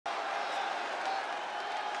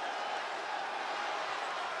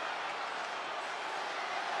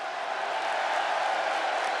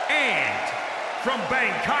And from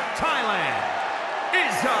Bangkok, Thailand,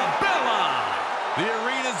 Isabella. The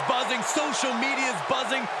arena's buzzing, social media's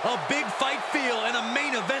buzzing, a big fight feel and a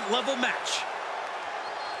main event level match.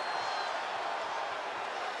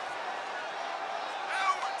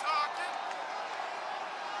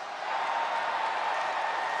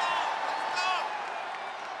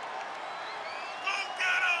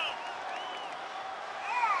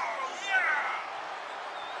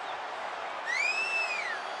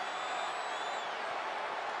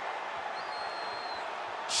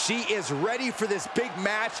 She is ready for this big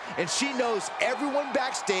match, and she knows everyone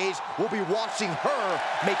backstage will be watching her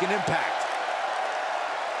make an impact.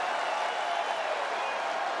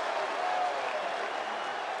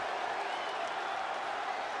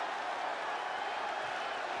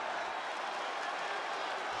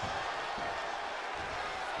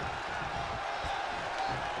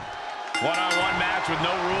 One-on-one match with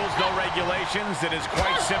no rules, no regulations. It is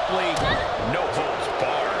quite simply no holds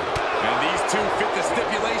barred. And these two fit the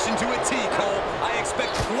stipulation to a T, Cole. I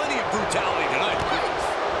expect plenty of brutality tonight.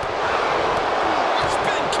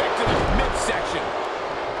 Spin kick to the midsection.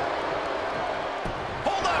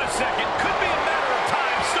 Hold on a second. Could be a matter of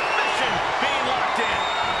time. Submission being locked in.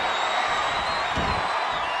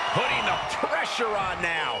 Putting the pressure on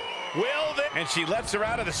now. Will they? And she lets her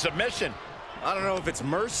out of the submission. I don't know if it's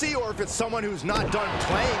mercy or if it's someone who's not done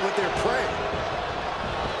playing with their prey.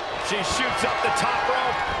 She shoots up the top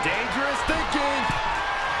rope. Dangerous thinking.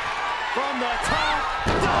 From the top,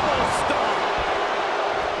 double stomp.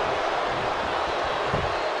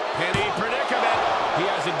 Penny predicament. He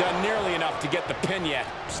hasn't done nearly enough to get the pin yet.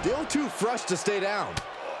 Still too fresh to stay down.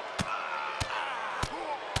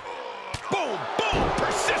 Boom, boom,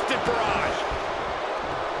 persistent barrage.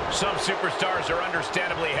 Some superstars are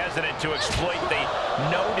understandably hesitant to exploit the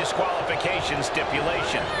no disqualification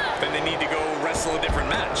stipulation. Then they need to go wrestle a different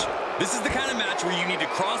match. This is the kind of match where you need to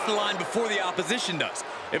cross the line before the opposition does.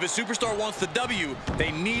 If a superstar wants the W,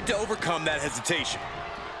 they need to overcome that hesitation.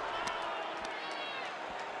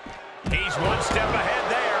 He's one step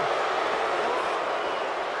ahead there.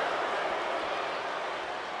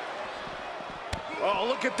 Oh,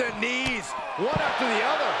 look at the knees. One after the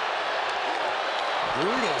other.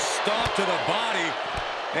 Brutal stomp to the body.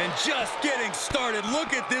 And just getting started.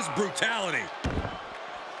 Look at this brutality.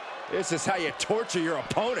 This is how you torture your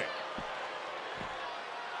opponent.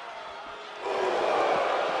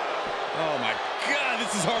 Oh my God,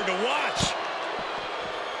 this is hard to watch.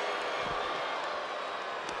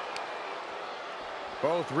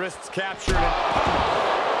 Both wrists captured.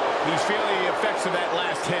 He's feeling the effects of that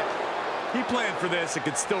last hit. He planned for this and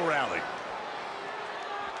could still rally.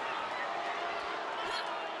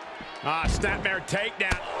 Snapmare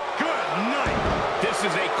takedown. Good night. This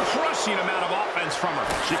is a crushing amount of offense from her.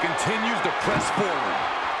 She continues to press forward.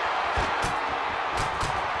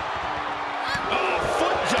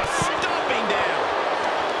 Foot just stomping down.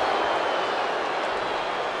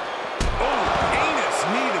 Oh, heinous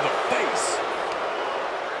knee to the face.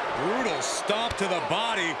 Brutal stomp to the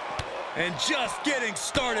body. And just getting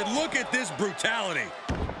started. Look at this brutality.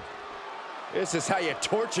 This is how you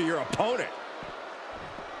torture your opponent.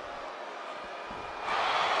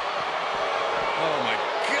 Oh my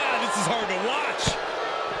God, this is hard to watch.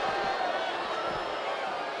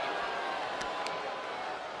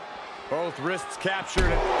 Both wrists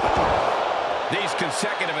captured. These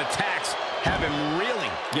consecutive attacks have him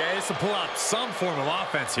reeling. Yeah, he has to pull out some form of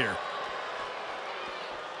offense here.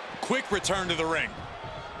 Quick return to the ring.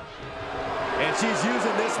 And she's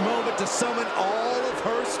using this moment to summon all of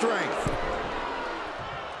her strength.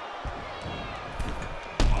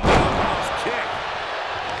 Kick.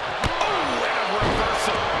 Oh, and a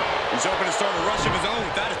reversal. He's hoping to start a rush of his own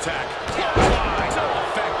with that attack. So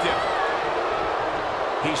effective.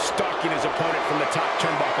 He's stalking his opponent from the top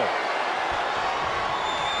turnbuckle.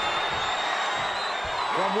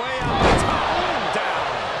 From way up the top, down.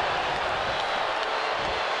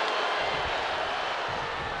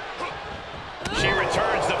 She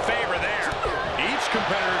returns the favor there. Each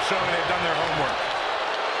competitor showing they've done their homework.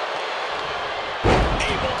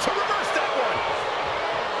 Able to reverse that one.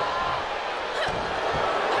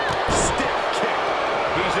 Stiff kick.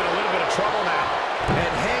 He's in a little bit of trouble now.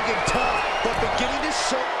 And hanging tough, but beginning to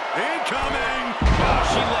show. Incoming. Oh,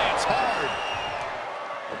 she lands hard.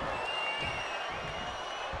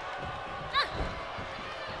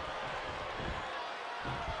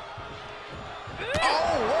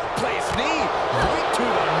 Oh, workplace knee. Right to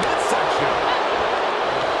the midsection.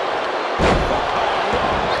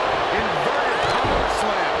 Inverted power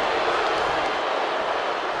slam.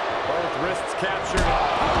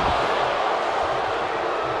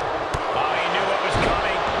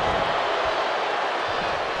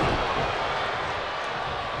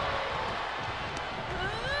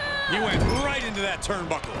 He went right into that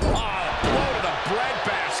turnbuckle. Oh, blow to the bread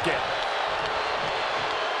basket.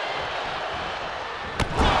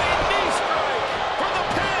 Running knee strike for the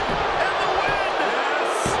pin and the win.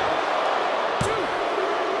 Yes.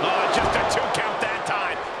 Oh, just a 2 count that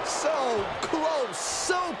time. So close,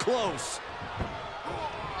 so close.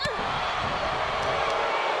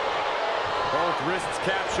 Both wrists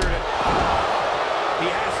captured. He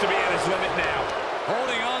has to be at his limit now.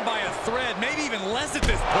 Holding on by a thread, maybe even less at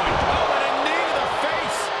this point. Oh, and a knee to the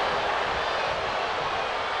face.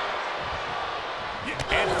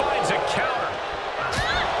 And finds a counter.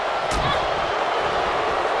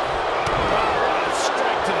 Oh, what a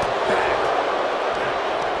strike to the back.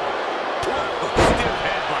 Stiff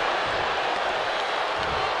headbutt.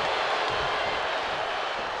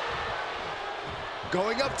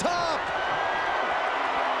 Going up top.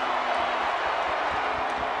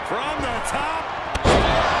 From the top.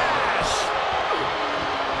 Splash.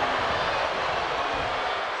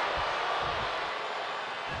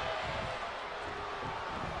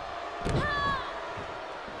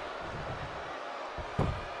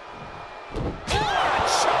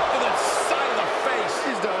 Shot to the side of the face.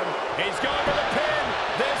 He's done. He's going for the pin.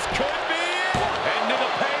 This could be it. And to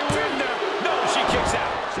the pay window. No, she kicks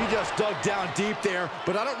out. She just dug down deep there,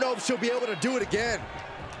 but I don't know if she'll be able to do it again.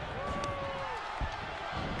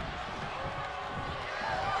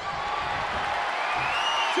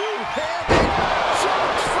 Two-handed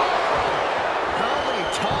choke slam. How many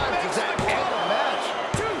times does that end a match?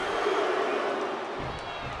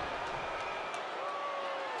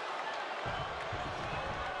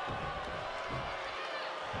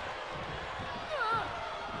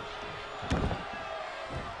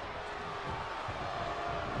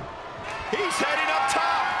 He's heading up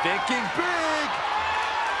top. Thinking big.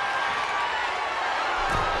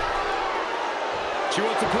 She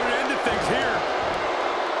wants to put an end to things here.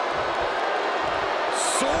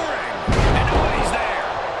 Soaring. And nobody's there.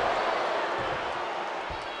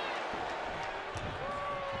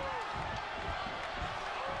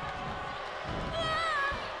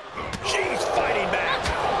 She's fighting back.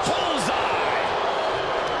 Bullseye.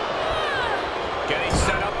 Getting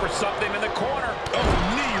set up for something in the corner. Oh,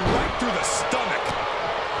 knee right through the stomach.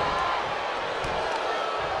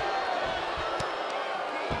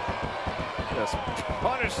 Just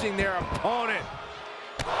punishing their opponent.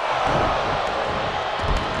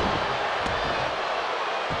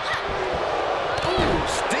 Ooh,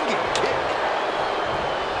 stinging kick.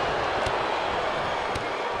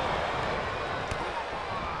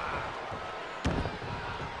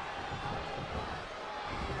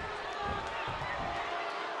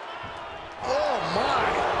 Oh, my.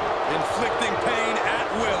 Inflicting pain at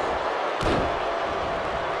will.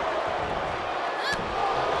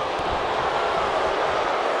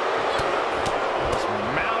 Just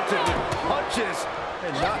mounted with punches.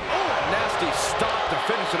 And not, oh, a nasty stop to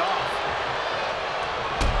finish it off.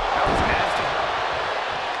 That was nasty.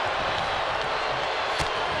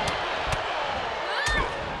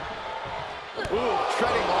 Ooh,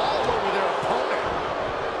 treading all over their opponent.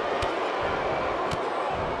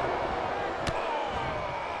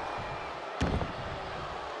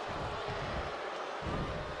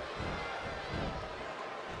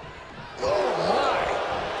 Oh, my.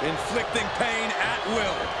 Inflicting pain at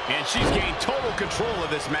will. And she's gained total control of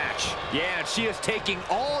this match. Yeah, and she is taking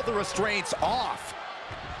all the restraints off.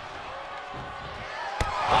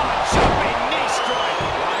 Jumping knee strike.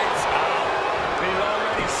 Lights out. He's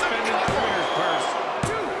already spending the winner's purse.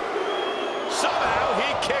 Somehow he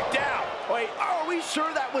kicked out. Wait, are we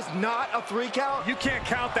sure that was not a 3 count? You can't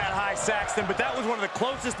count that high, Saxton, but that was one of the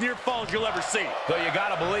closest near falls you'll ever see. Though you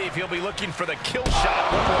gotta believe he'll be looking for the kill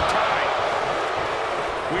shot one more time.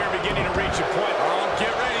 We are beginning to reach a point. Oh,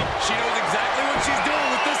 get ready. She knows exactly what she's doing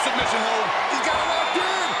with this submission hold. He's got it locked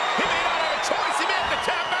in. He may not have a choice. He may have to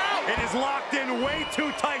tap out. It is locked in way too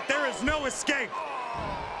tight. There is no escape.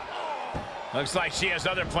 Looks like she has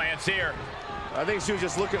other plans here. I think she was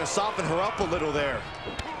just looking to soften her up a little there.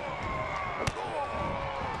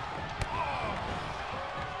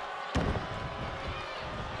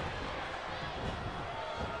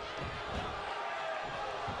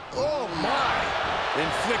 Oh, my.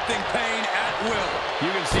 Inflicting pain at will.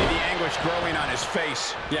 You can see the anguish growing on his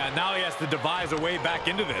face. Yeah, now he has to devise a way back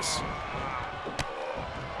into this.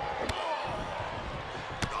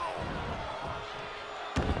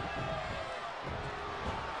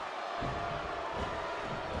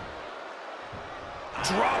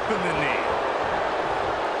 Dropping the knee.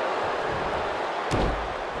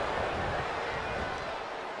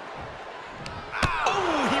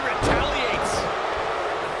 Oh, he retaliates.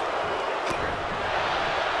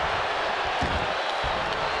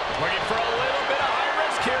 Looking for a little bit of high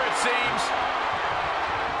risk here, it seems.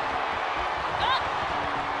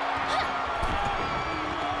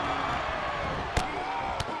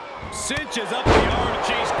 Cinches up the arm.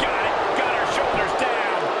 She's got it. Got her shoulders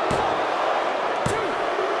down.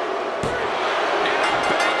 And a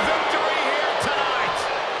big victory here tonight.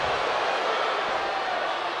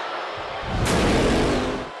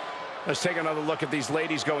 Let's take another look at these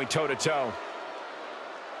ladies going toe-to-toe.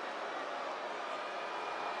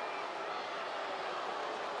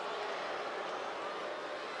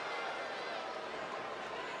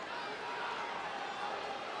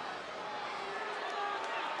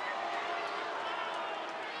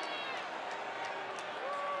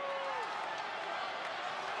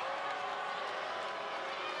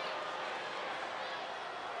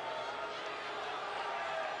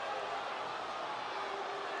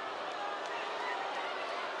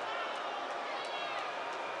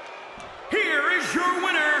 Here is your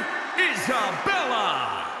winner,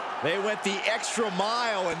 Isabella. They went the extra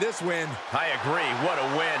mile in this win. I agree. What a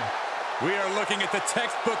win. We are looking at the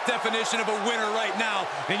textbook definition of a winner right now,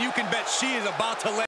 and you can bet she is about to let